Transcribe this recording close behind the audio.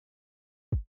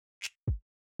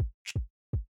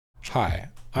Hi,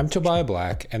 I'm Tobiah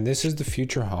Black, and this is the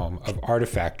future home of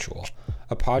Artifactual,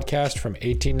 a podcast from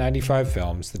 1895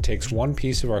 Films that takes one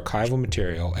piece of archival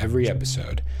material every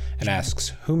episode and asks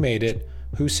who made it,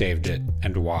 who saved it,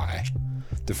 and why.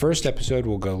 The first episode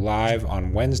will go live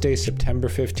on Wednesday, September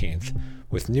 15th,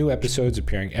 with new episodes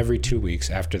appearing every 2 weeks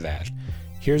after that.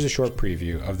 Here's a short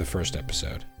preview of the first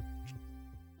episode.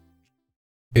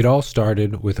 It all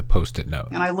started with a Post-it note.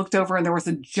 And I looked over and there was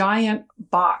a giant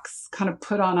box kind of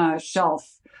put on a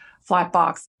shelf, flat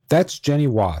box. That's Jenny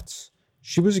Watts.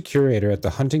 She was a curator at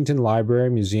the Huntington Library,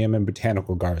 Museum, and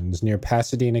Botanical Gardens near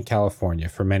Pasadena, California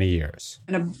for many years.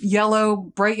 And a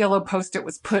bright yellow Post-it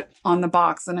was put on the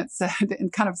box and it said,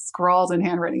 and kind of scrawled in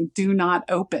handwriting, "Do not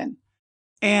open."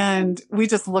 And we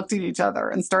just looked at each other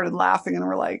and started laughing and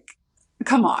we're like,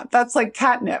 come on, that's like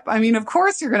catnip. I mean, of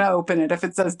course you're going to open it if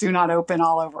it says "do not open"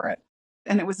 all over it.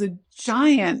 And it was a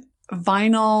giant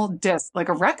vinyl disc, like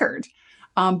a record.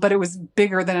 But it was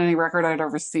bigger than any record I'd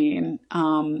ever seen.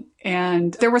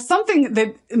 And there was something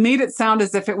that made it sound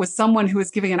as if it was someone who was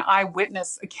giving an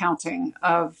eyewitness accounting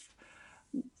of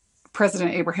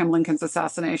President Abraham Lincoln's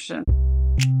assassination.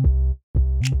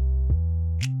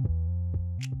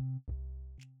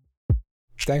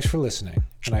 Thanks for listening,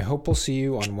 and I hope we'll see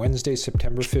you on Wednesday,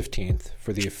 September 15th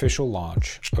for the official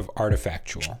launch of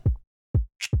Artifactual.